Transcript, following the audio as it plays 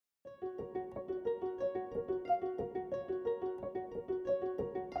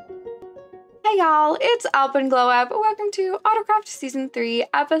Hey y'all, it's Alpenglow. Welcome to AutoCraft Season 3,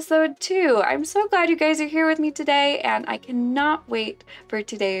 Episode 2. I'm so glad you guys are here with me today, and I cannot wait for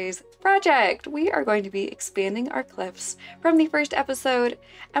today's project. We are going to be expanding our cliffs from the first episode,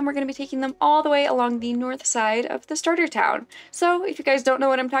 and we're going to be taking them all the way along the north side of the starter town. So if you guys don't know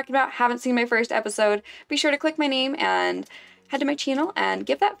what I'm talking about, haven't seen my first episode, be sure to click my name and head to my channel and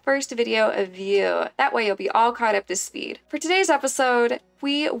give that first video a view. That way you'll be all caught up to speed. For today's episode,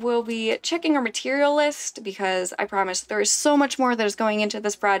 we will be checking our material list because I promise there is so much more that is going into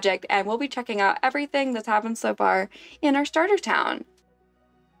this project, and we'll be checking out everything that's happened so far in our starter town.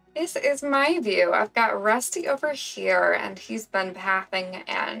 This is my view. I've got Rusty over here, and he's been pathing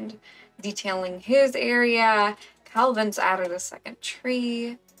and detailing his area. Calvin's added a second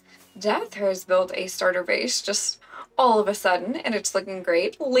tree. Death has built a starter base just all of a sudden, and it's looking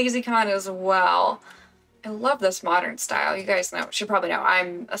great. LazyCon as well. I love this modern style. You guys should probably know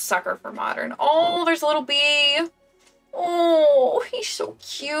I'm a sucker for modern. Oh, there's a little bee. Oh, he's so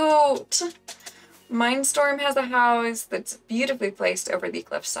cute. Mindstorm has a house that's beautifully placed over the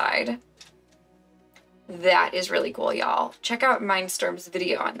cliffside. That is really cool, y'all. Check out Mindstorm's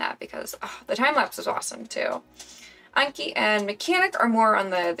video on that because the time-lapse is awesome, too. Anki and Mechanic are more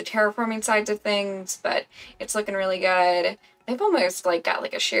on the terraforming sides of things, but it's looking really good. They've almost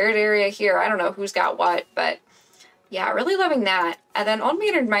got a shared area here. I don't know who's got what, but yeah, really loving that. And then Old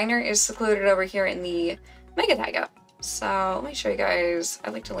Maynard Miner is secluded over here in the Mega Taiga. So let me show you guys.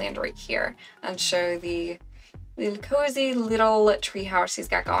 I'd like to land right here and show the cozy little treehouse he's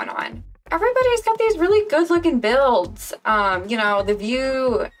got going on. Everybody's got these really good looking builds. You know, the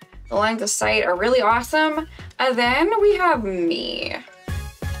view, the lines of sight are really awesome. And then we have me.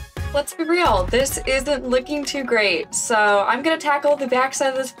 Let's be real, this isn't looking too great. So I'm gonna tackle the backside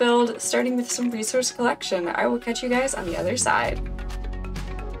of this build, starting with some resource collection. I will catch you guys on the other side.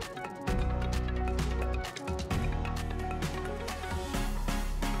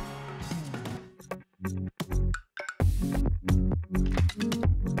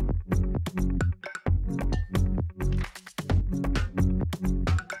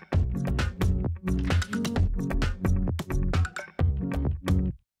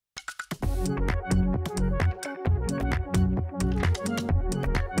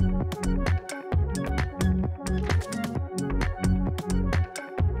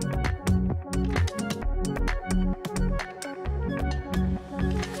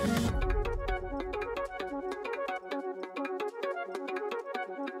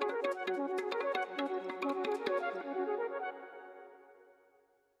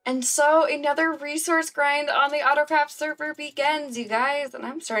 And so another resource grind on the AutoCraft server begins, you guys, and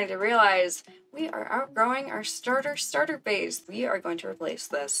I'm starting to realize we are outgrowing our starter base. We are going to replace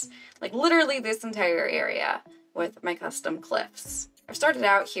this, literally this entire area, with my custom cliffs. I've started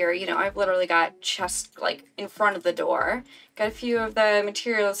out here, you know, I've literally got chests in front of the door. Got a few of the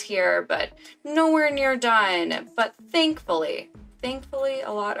materials here, but nowhere near done. But thankfully,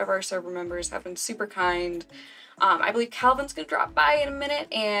 a lot of our server members have been super kind. I believe Calvin's going to drop by in a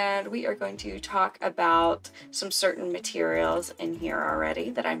minute, and we are going to talk about some certain materials in here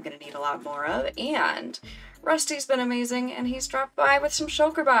already that I'm going to need a lot more of. And Rusty's been amazing, and he's dropped by with some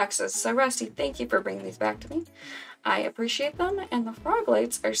shulker boxes. So Rusty, thank you for bringing these back to me. I appreciate them, and the frog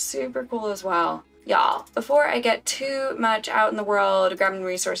lights are super cool as well. Y'all, before I get too much out in the world grabbing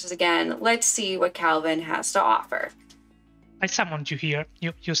resources again, let's see what Calvin has to offer. I summoned you here.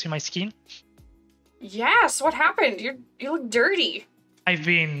 You see my skin? Yes, what happened? You look dirty. I've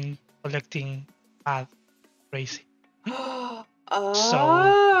been collecting bad crazy. Oh. So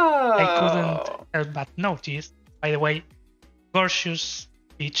I couldn't help but notice. By the way, gorgeous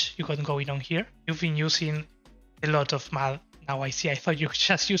beach you got going on here. You've been using a lot of mud. Now I see. I thought you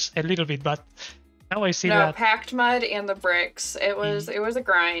just used a little bit, but now I see that. No, packed mud and the bricks. It was a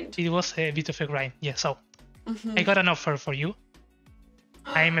grind. It was a bit of a grind. Yeah, so I got an offer for you.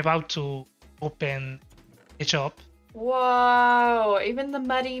 I'm about to open a shop. Whoa, even the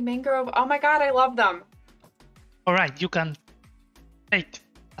muddy mangrove. Oh my god, I love them. All right, you can take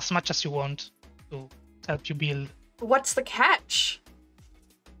as much as you want to help you build. What's the catch?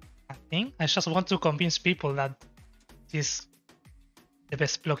 Nothing. I just want to convince people that this is the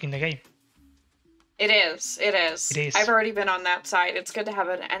best block in the game. It is. I've already been on that side. It's good to have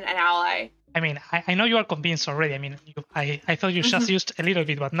an ally. I mean, I know you are convinced already. I mean, I thought you just used a little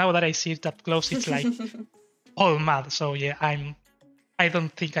bit, but now that I see it up close, it's all mad. So yeah, I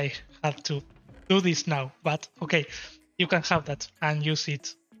don't think I have to do this now, but okay, you can have that and use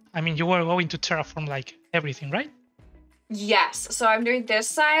it. I mean, you were going to terraform everything, right? Yes. So I'm doing this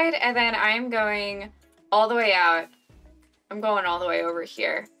side, and then I'm going all the way out. I'm going all the way over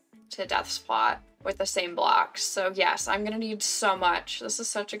here. to Death's plot with the same blocks. So yes, I'm gonna need so much. This is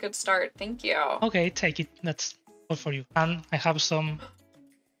such a good start. Thank you. Okay, take it. That's all for you. And I have some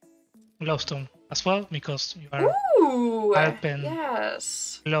glowstone as well because you are helping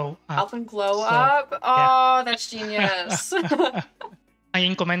glow up. Helping glow up? Oh, yeah. That's genius.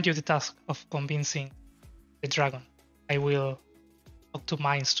 I commend you the task of convincing the dragon. I will talk to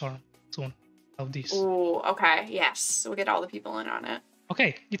Mindstorm soon about this. Ooh, okay. Yes. We'll get all the people in on it.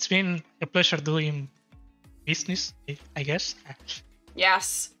 Okay. It's been a pleasure doing business, I guess.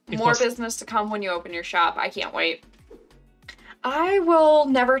 Yes. More business to come when you open your shop. I can't wait. I will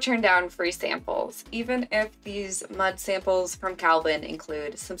never turn down free samples, even if these mud samples from Calvin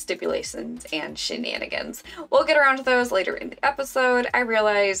include some stipulations and shenanigans. We'll get around to those later in the episode. I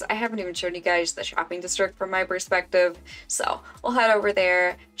realize I haven't even shown you guys the shopping district from my perspective, so we'll head over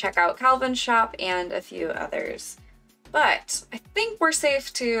there, check out Calvin's shop, and a few others. But I think we're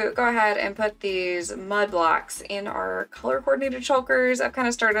safe to go ahead and put these mud blocks in our color-coordinated shulkers. I've kind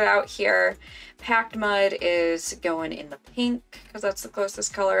of started out here. Packed mud is going in the pink because that's the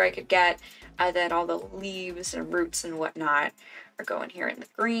closest color I could get. And then all the leaves and roots and whatnot are going here in the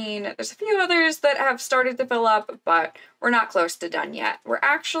green. There's a few others that have started to fill up, but we're not close to done yet. We're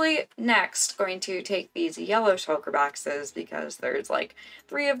actually next going to take these yellow shulker boxes because there's like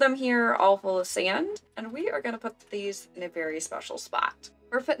 3 of them here, all full of sand, and we are going to put these in a very special spot.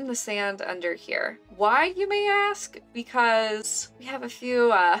 We're putting the sand under here. Why, you may ask? Because we have a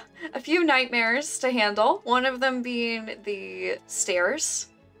few nightmares to handle. One of them being the stairs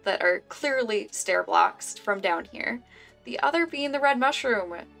that are clearly stair blocks from down here. The other being the red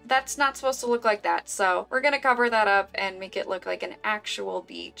mushroom. That's not supposed to look like that, so we're gonna cover that up and make it look like an actual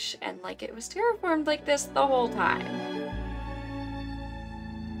beach and like it was terraformed like this the whole time.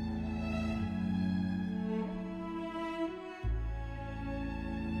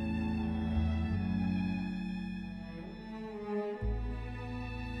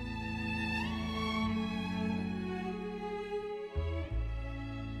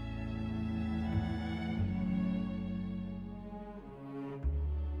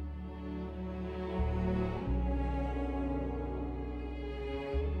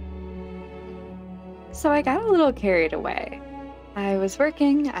 So I got a little carried away. I was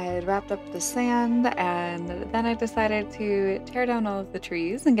working, I had wrapped up the sand, and then I decided to tear down all of the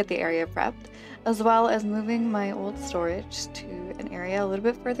trees and get the area prepped, as well as moving my old storage to an area a little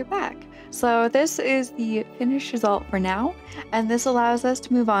bit further back. So this is the finished result for now, and this allows us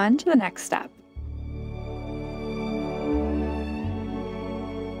to move on to the next step.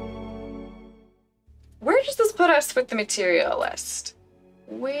 Where does this put us with the material list?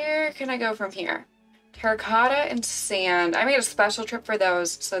 Where can I go from here? Terracotta and sand. I made a special trip for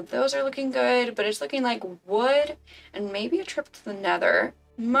those, so those are looking good, but it's looking like wood and maybe a trip to the nether.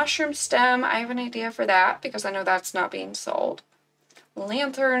 Mushroom stem, I have an idea for that because I know that's not being sold.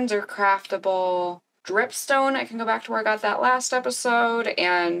 Lanterns are craftable. Dripstone, I can go back to where I got that last episode,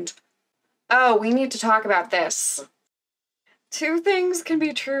 and oh, we need to talk about this. 2 things can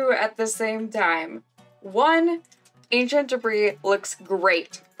be true at the same time. 1, ancient debris looks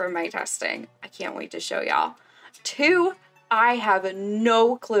great for my testing. I can't wait to show y'all. 2, I have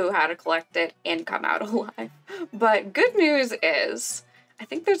no clue how to collect it and come out alive. But good news is, I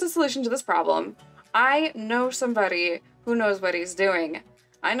think there's a solution to this problem. I know somebody who knows what he's doing.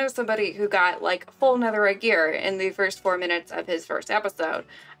 I know somebody who got like full netherite gear in the first 4 minutes of his first episode.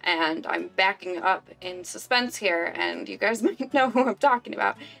 And I'm backing up in suspense here, and you guys might know who I'm talking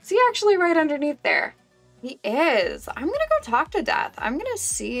about. Is he actually right underneath there? He is. I'm gonna go talk to Death. I'm gonna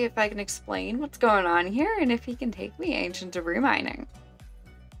see if I can explain what's going on here and if he can take me ancient debris mining.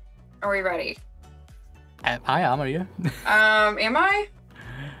 Are we ready? I am, are you? Am I?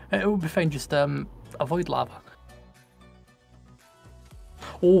 It will be fine, just avoid lava.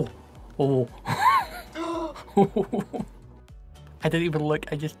 Oh. I didn't even look,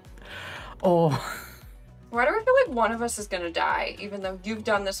 I just... Oh. Why do I feel like one of us is gonna die, even though you've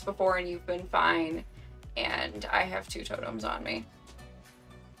done this before and you've been fine? And I have 2 totems on me.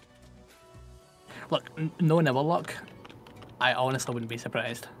 Look, knowing our luck, I honestly wouldn't be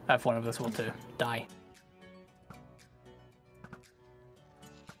surprised if one of us were to die.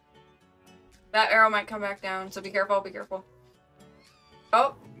 That arrow might come back down, so be careful, be careful.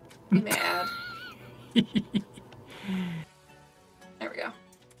 Oh, be mad. There we go.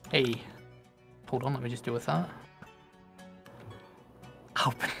 Hey, hold on, let me just deal with that.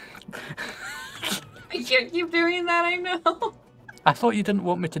 Ow. I can't keep doing that, I know. I thought you didn't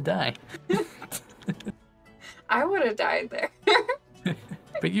want me to die. I would have died there.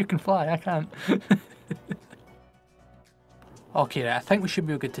 But you can fly, I can't. Okay, I think we should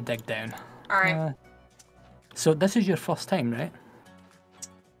be good to dig down. All right. So this is your first time, right?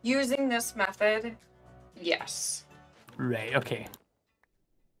 Using this method, yes. Right, okay.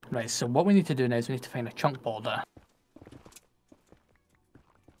 Right, so what we need to do now is we need to find a chunk boulder.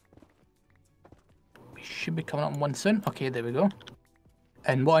 We should be coming up on one soon. Okay, there we go.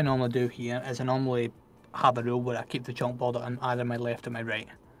 And what I normally do here is I normally have a rule where I keep the chunk boulder on either my left or my right.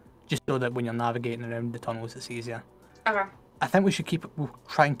 Just so that when you're navigating around the tunnels it's easier. Okay. I think we'll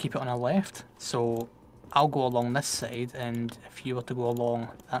try and keep it on our left. So I'll go along this side, and if you were to go along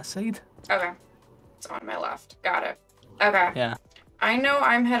that side. Okay. It's on my left. Got it. Okay. Yeah. I know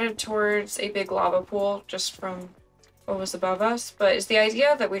I'm headed towards a big lava pool just from what was above us, but is the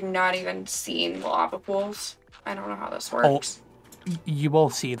idea that we're not even seeing the lava pools? I don't know how this works. Oh, you will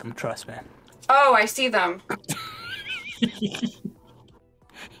see them, trust me. Oh, I see them.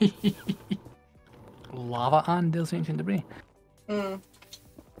 Lava and there's ancient debris. Hmm.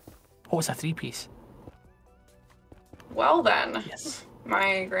 Oh, it's a 3-piece. Well then. Yes.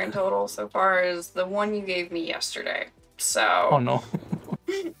 My grand total so far is the one you gave me yesterday. So. Oh no.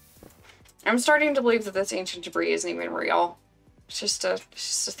 I'm starting to believe that this ancient debris isn't even real. It's just a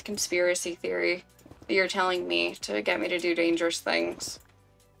conspiracy theory that you're telling me to get me to do dangerous things.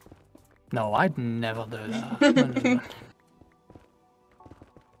 No, I'd never do that. No.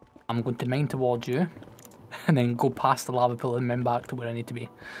 I'm going to mine towards you, and then go past the lava pool and then back to where I need to be.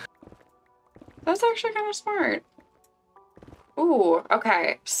 That's actually kind of smart. Ooh,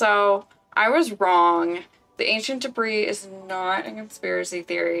 okay. So, I was wrong. The ancient debris is not a conspiracy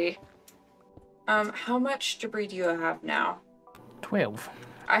theory. How much debris do you have now? 12.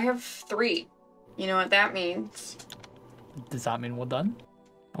 I have 3. You know what that means? Does that mean we're done?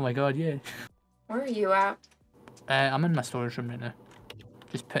 Oh my god, yeah. Where are you at? I'm in my storage room right now.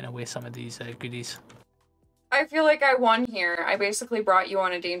 Just putting away some of these goodies. I feel like I won here. I basically brought you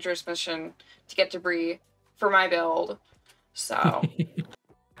on a dangerous mission to get debris for my build. So.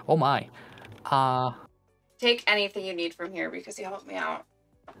 Oh my. Take anything you need from here because you helped me out.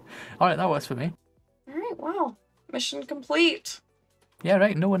 Alright, that works for me. Alright, wow. Mission complete. Yeah,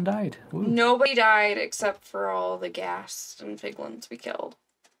 right, no one died. Ooh. Nobody died except for all the ghast and piglins we killed.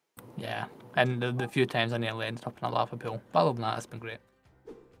 Yeah, and the few times I nearly ended up in a lava pool. But other than that, it's been great.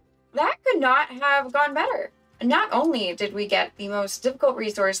 That could not have gone better. Not only did we get the most difficult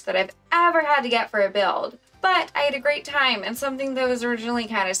resource that I've ever had to get for a build, but I had a great time, and something that was originally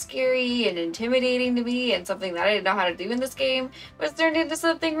kind of scary and intimidating to me and something that I didn't know how to do in this game was turned into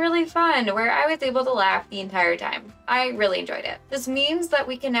something really fun where I was able to laugh the entire time. I really enjoyed it. This means that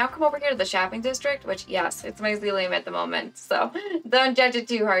we can now come over here to the shopping district, which yes, it's my Zelium at the moment, so don't judge it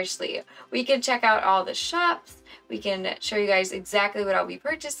too harshly. We can check out all the shops, we can show you guys exactly what I'll be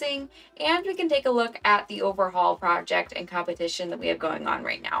purchasing, and we can take a look at the overhaul project and competition that we have going on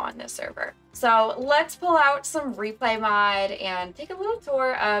right now on this server. So let's pull out some replay mod and take a little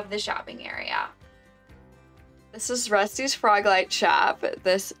tour of the shopping area. This is Rusty's Froglight shop.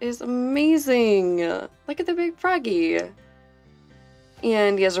 This is amazing. Look at the big froggy.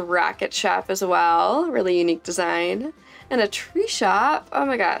 And he has a rocket shop as well. Really unique design. And a tree shop. Oh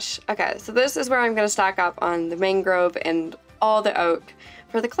my gosh. Okay, so this is where I'm going to stock up on the mangrove and all the oak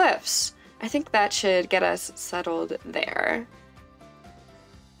for the cliffs. I think that should get us settled there.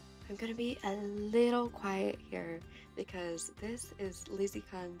 I'm going to be a little quiet here because this is Lizzie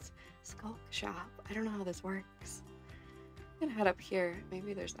Khan's Skulk shop. I don't know how this works. I'm going to head up here.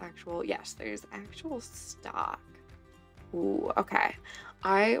 Maybe there's actual, yes, there's actual stock. Ooh, okay.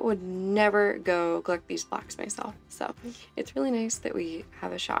 I would never go collect these blocks myself, so it's really nice that we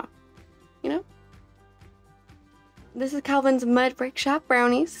have a shop, you know? This is Calvin's Mud Brick Shop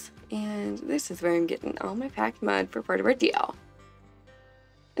Brownies, and this is where I'm getting all my packed mud for part of our deal.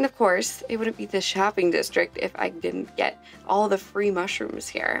 And of course, it wouldn't be the shopping district if I didn't get all the free mushrooms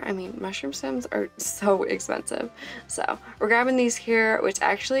here. I mean, mushroom stems are so expensive. So we're grabbing these here, which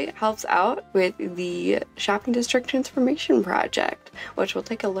actually helps out with the shopping district transformation project, which we'll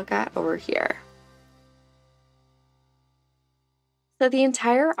take a look at over here. So the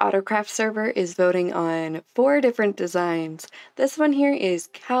entire AutoCraft server is voting on 4 different designs. This one here is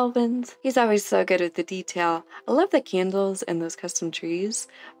Calvin's. He's always so good with the detail. I love the candles and those custom trees,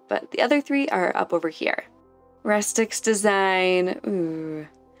 but the other 3 are up over here. Rustic's design. Ooh.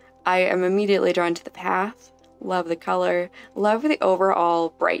 I am immediately drawn to the path. Love the color. Love the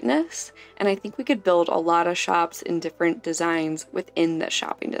overall brightness. And I think we could build a lot of shops in different designs within the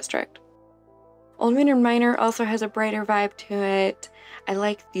shopping district. Old Manor Miner also has a brighter vibe to it. I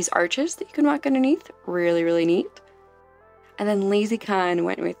like these arches that you can walk underneath. Really, really neat. And then Lazy Con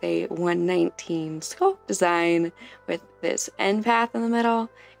went with a 119 sculpt design with this end path in the middle.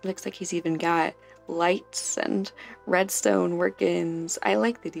 It looks like he's even got lights and redstone work-ins. I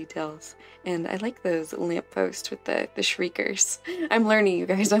like the details. And I like those lampposts with the shriekers. I'm learning, you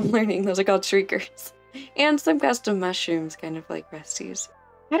guys, I'm learning. Those are called shriekers. And some custom mushrooms, kind of like Rusty's.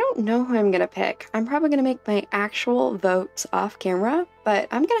 I don't know who I'm gonna pick. I'm probably gonna make my actual votes off camera, but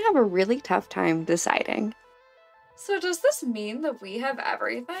I'm gonna have a really tough time deciding. So does this mean that we have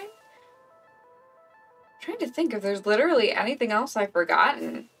everything? I'm trying to think if there's literally anything else I've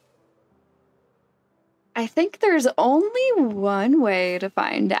forgotten. I think there's only one way to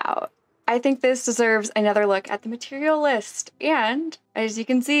find out. I think this deserves another look at the material list. And as you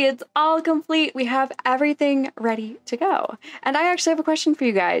can see, it's all complete. We have everything ready to go. And I actually have a question for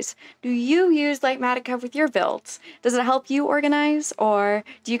you guys. Do you use Litematica with your builds? Does it help you organize, or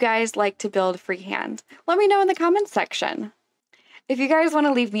do you guys like to build freehand? Let me know in the comments section. If you guys want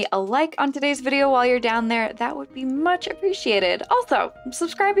to leave me a like on today's video while you're down there, that would be much appreciated. Also,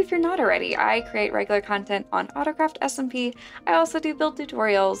 subscribe if you're not already. I create regular content on AutoCraft SMP. I also do build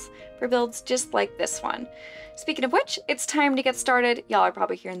tutorials for builds just like this one. Speaking of which, it's time to get started. Y'all are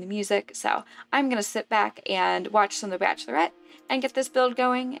probably hearing the music, so I'm gonna sit back and watch some of The Bachelorette and get this build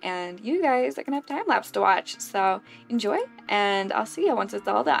going, and you guys are gonna have time-lapse to watch. So enjoy, and I'll see you once it's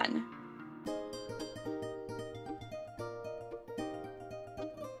all done.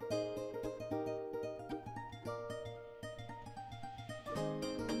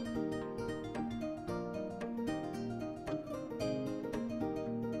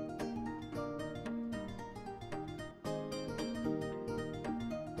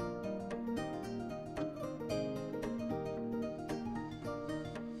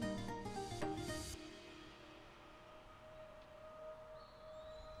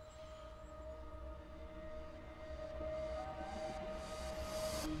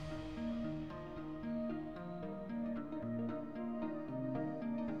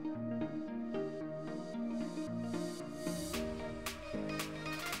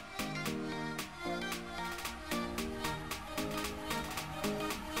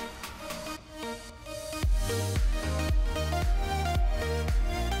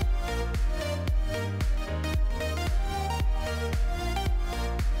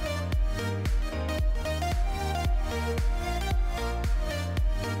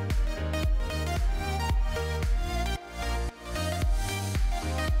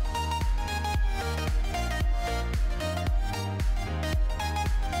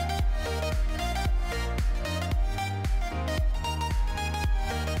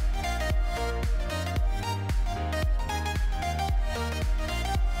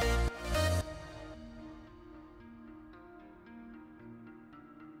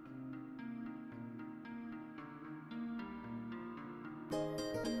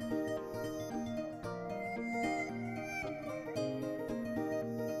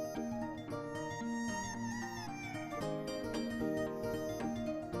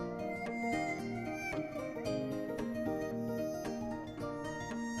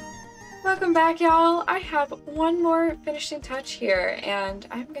 Welcome back, y'all. I have one more finishing touch here, and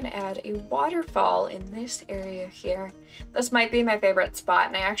I'm gonna add a waterfall in this area here. This might be my favorite spot,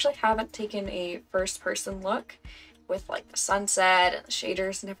 and I actually haven't taken a first-person look with like the sunset and the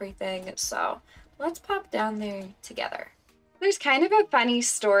shaders and everything, so let's pop down there together. There's kind of a funny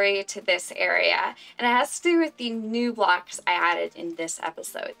story to this area, and it has to do with the new blocks I added in this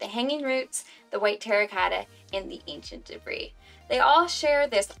episode. The hanging roots, the white terracotta, and the ancient debris. They all share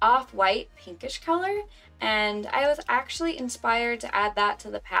this off-white pinkish color, and I was actually inspired to add that to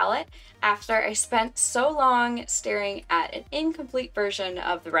the palette after I spent so long staring at an incomplete version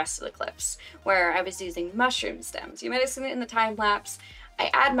of the rest of the cliffs, where I was using mushroom stems. You might have seen it in the time lapse. I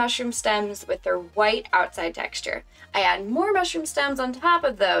add mushroom stems with their white outside texture. I add more mushroom stems on top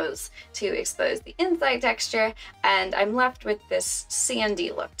of those to expose the inside texture, and I'm left with this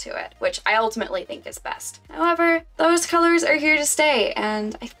sandy look to it, which I ultimately think is best. However, those colors are here to stay,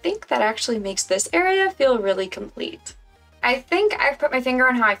 and I think that actually makes this area feel really complete. I think I've put my finger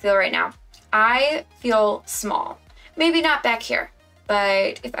on how I feel right now. I feel small. Maybe not back here,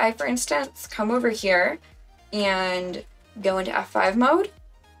 but if I, for instance, come over here and go into F5 mode,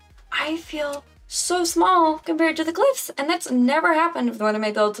 I feel so small compared to the cliffs, and that's never happened with one of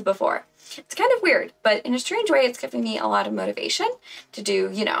my builds before. It's kind of weird, but in a strange way, it's giving me a lot of motivation to do,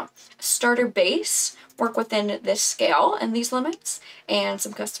 you know, a starter base, work within this scale and these limits, and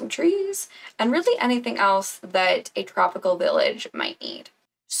some custom trees, and really anything else that a tropical village might need.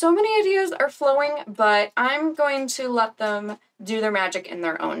 So many ideas are flowing, but I'm going to let them do their magic in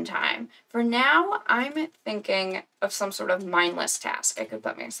their own time. For now, I'm thinking of some sort of mindless task I could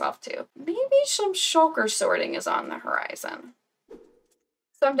put myself to. Maybe some shulker sorting is on the horizon.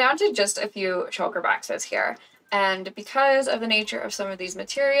 So I'm down to just a few shulker boxes here. And because of the nature of some of these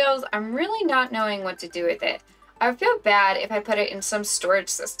materials, I'm really not knowing what to do with it. I feel bad if I put it in some storage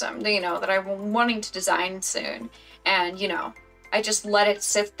system, you know, that I'm wanting to design soon. And, you know, I just let it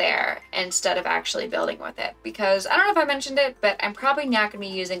sit there instead of actually building with it. Because I don't know if I mentioned it, but I'm probably not going to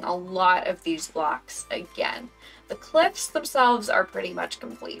be using a lot of these blocks again. The cliffs themselves are pretty much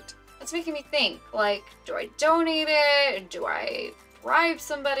complete. That's making me think, like, do I donate it? Do I bribe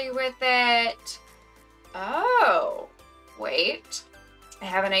somebody with it? Oh, wait. I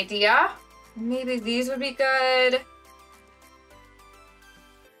have an idea. Maybe these would be good.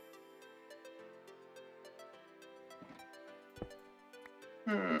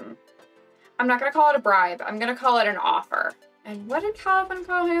 I'm not gonna call it a bribe. I'm gonna call it an offer. And what did Calvin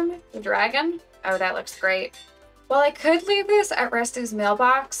call him? The dragon? Oh, that looks great. While I could leave this at Rusty's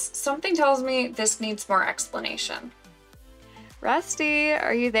mailbox, something tells me this needs more explanation. Rusty,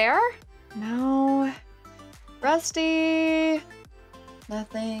 are you there? No. Rusty.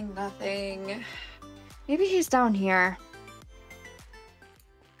 Nothing, nothing. Maybe he's down here.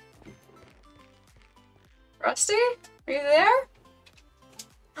 Rusty? Are you there?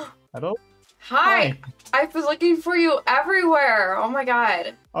 Hello? Hi. I've been looking for you everywhere. Oh my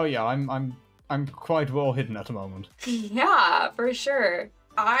god. Oh yeah, I'm quite well hidden at the moment. Yeah, for sure.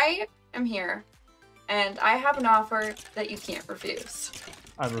 I am here, and I have an offer that you can't refuse.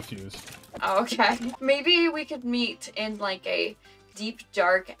 I refuse. Okay. Maybe we could meet in like a deep,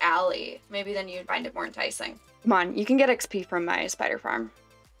 dark alley. Maybe then you'd find it more enticing. Come on, you can get XP from my spider farm.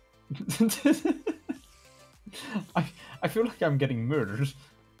 I feel like I'm getting murdered.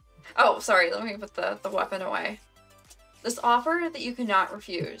 Oh, sorry, let me put the weapon away. This offer that you cannot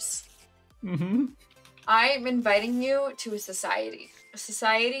refuse. Mm-hmm. I'm inviting you to a society. A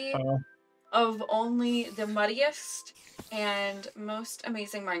society of only the muddiest and most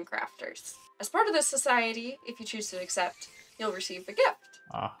amazing Minecrafters. As part of this society, if you choose to accept, you'll receive a gift.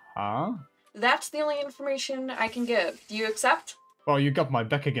 Uh-huh. That's the only information I can give. Do you accept? Well, you got my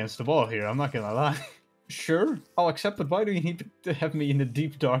back against the wall here, I'm not gonna lie. Sure, I'll accept, but why do you need to have me in the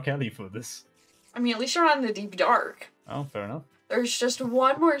deep dark alley for this? I mean, at least you're not in the deep dark. Oh, fair enough. There's just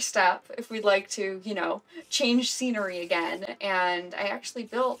one more step if we'd like to, you know, change scenery again. And I actually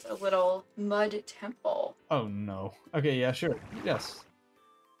built a little mud temple. Oh no. Okay, yeah, sure. Yes.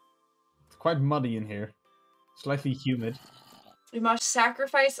 It's quite muddy in here. Slightly humid. We must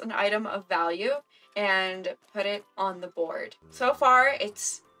sacrifice an item of value and put it on the board. So far,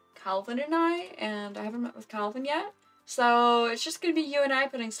 it's Calvin and I haven't met with Calvin yet. So it's just gonna be you and I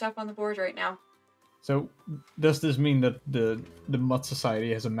putting stuff on the board right now. So, does this mean that the Mud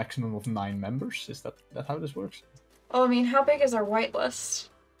Society has a maximum of 9 members? Is that how this works? Oh, I mean, how big is our whitelist?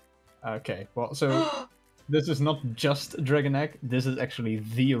 Okay, well, so this is not just a dragon egg. This is actually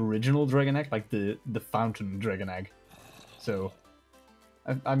the original dragon egg, like the fountain dragon egg. So,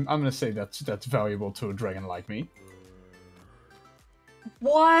 I'm gonna say that's valuable to a dragon like me.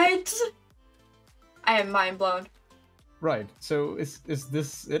 What? I am mind blown. Right. So is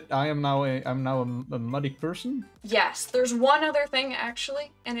this it? I'm now a muddy person? Yes, there's one other thing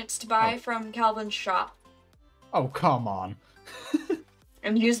actually, and it's to buy from Calvin's shop. Oh, come on.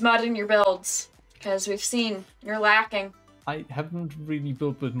 And use mud in your builds, because we've seen you're lacking. I haven't really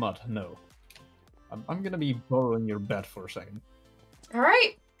built with mud, no. I'm gonna be borrowing your bed for a second.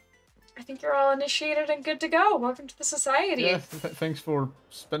 Alright. I think you're all initiated and good to go. Welcome to the society. Yeah, thanks for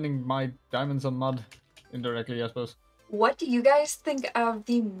spending my diamonds on mud indirectly, I suppose. What do you guys think of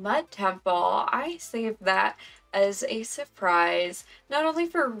the mud temple? I saved that as a surprise, not only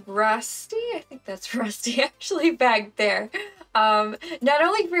for Rusty, I think that's Rusty actually back there, not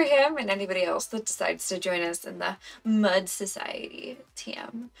only for him and anybody else that decides to join us in the Mud Society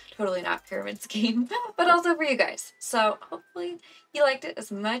TM, totally not pyramid scheme, but also for you guys. So hopefully you liked it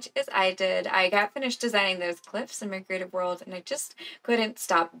as much as I did. I got finished designing those cliffs in my creative world and I just couldn't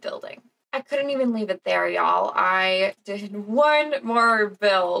stop building. I couldn't even leave it there, y'all. I did one more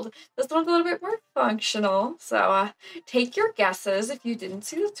build. This one's a little bit more functional. So take your guesses if you didn't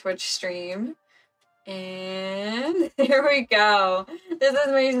see the Twitch stream. And there we go. This is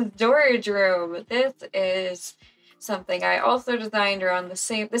my storage room. This is something I also designed around the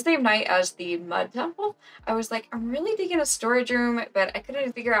same night as the mud temple. I was like, I'm really digging a storage room, but I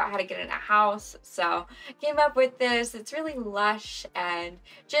couldn't figure out how to get in a house. So I came up with this. It's really lush and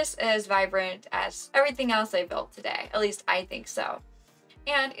just as vibrant as everything else I built today. At least I think so.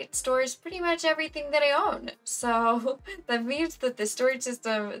 and it stores pretty much everything that I own. So that means that the storage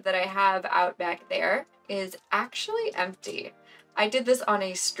system that I have out back there is actually empty. I did this on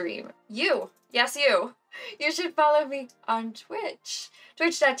a stream. Yes you should follow me on Twitch.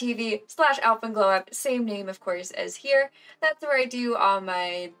 Twitch.tv/AlphaandGlowUp, same name of course as here. That's where I do all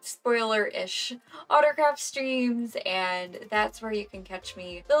my spoiler-ish AutoCraft streams, and that's where you can catch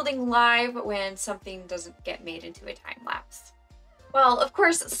me building live when something doesn't get made into a time lapse. Well, of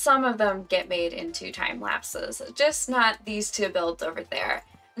course, some of them get made into time lapses, just not these two builds over there.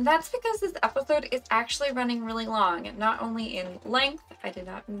 And that's because this episode is actually running really long, not only in length. I did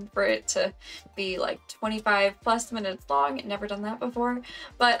not mean for it to be like 25 plus minutes long, never done that before,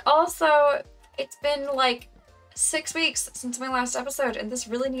 but also it's been like 6 weeks since my last episode, and this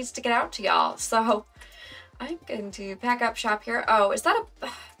really needs to get out to y'all. So I'm going to pack up shop here. Oh, is that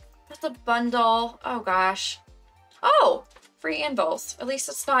that's a bundle? Oh gosh. Oh, free invols. At least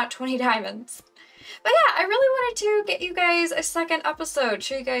it's not 20 diamonds. But yeah, I really wanted to get you guys a second episode,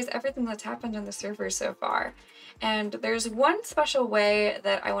 show you guys everything that's happened on the server so far. And there's one special way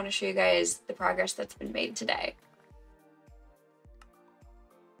that I want to show you guys the progress that's been made today.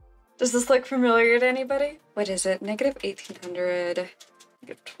 Does this look familiar to anybody? What is it? Negative 1800,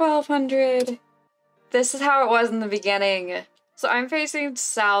 negative 1200. This is how it was in the beginning. So I'm facing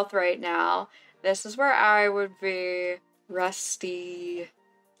south right now. This is where I would be. Rusty,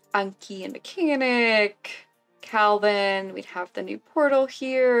 Unky and Mechanic, Calvin, we'd have the new portal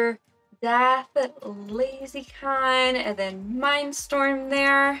here, Death, LazyCon, and then Mindstorm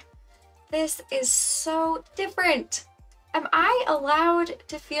there. This is so different. Am I allowed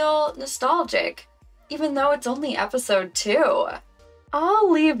to feel nostalgic, even though it's only episode 2?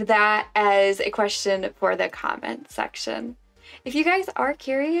 I'll leave that as a question for the comment section. If you guys are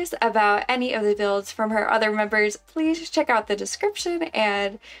curious about any of the builds from her other members, please check out the description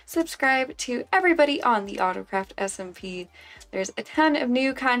and subscribe to everybody on the AutoCraft SMP. There's a ton of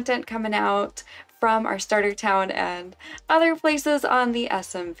new content coming out from our starter town and other places on the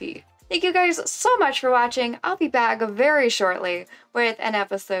SMP. Thank you guys so much for watching. I'll be back very shortly with an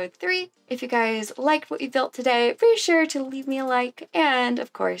episode 3. If you guys liked what you built today, be sure to leave me a like, and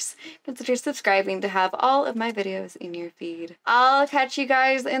of course, consider subscribing to have all of my videos in your feed. I'll catch you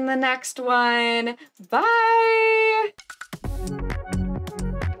guys in the next one. Bye!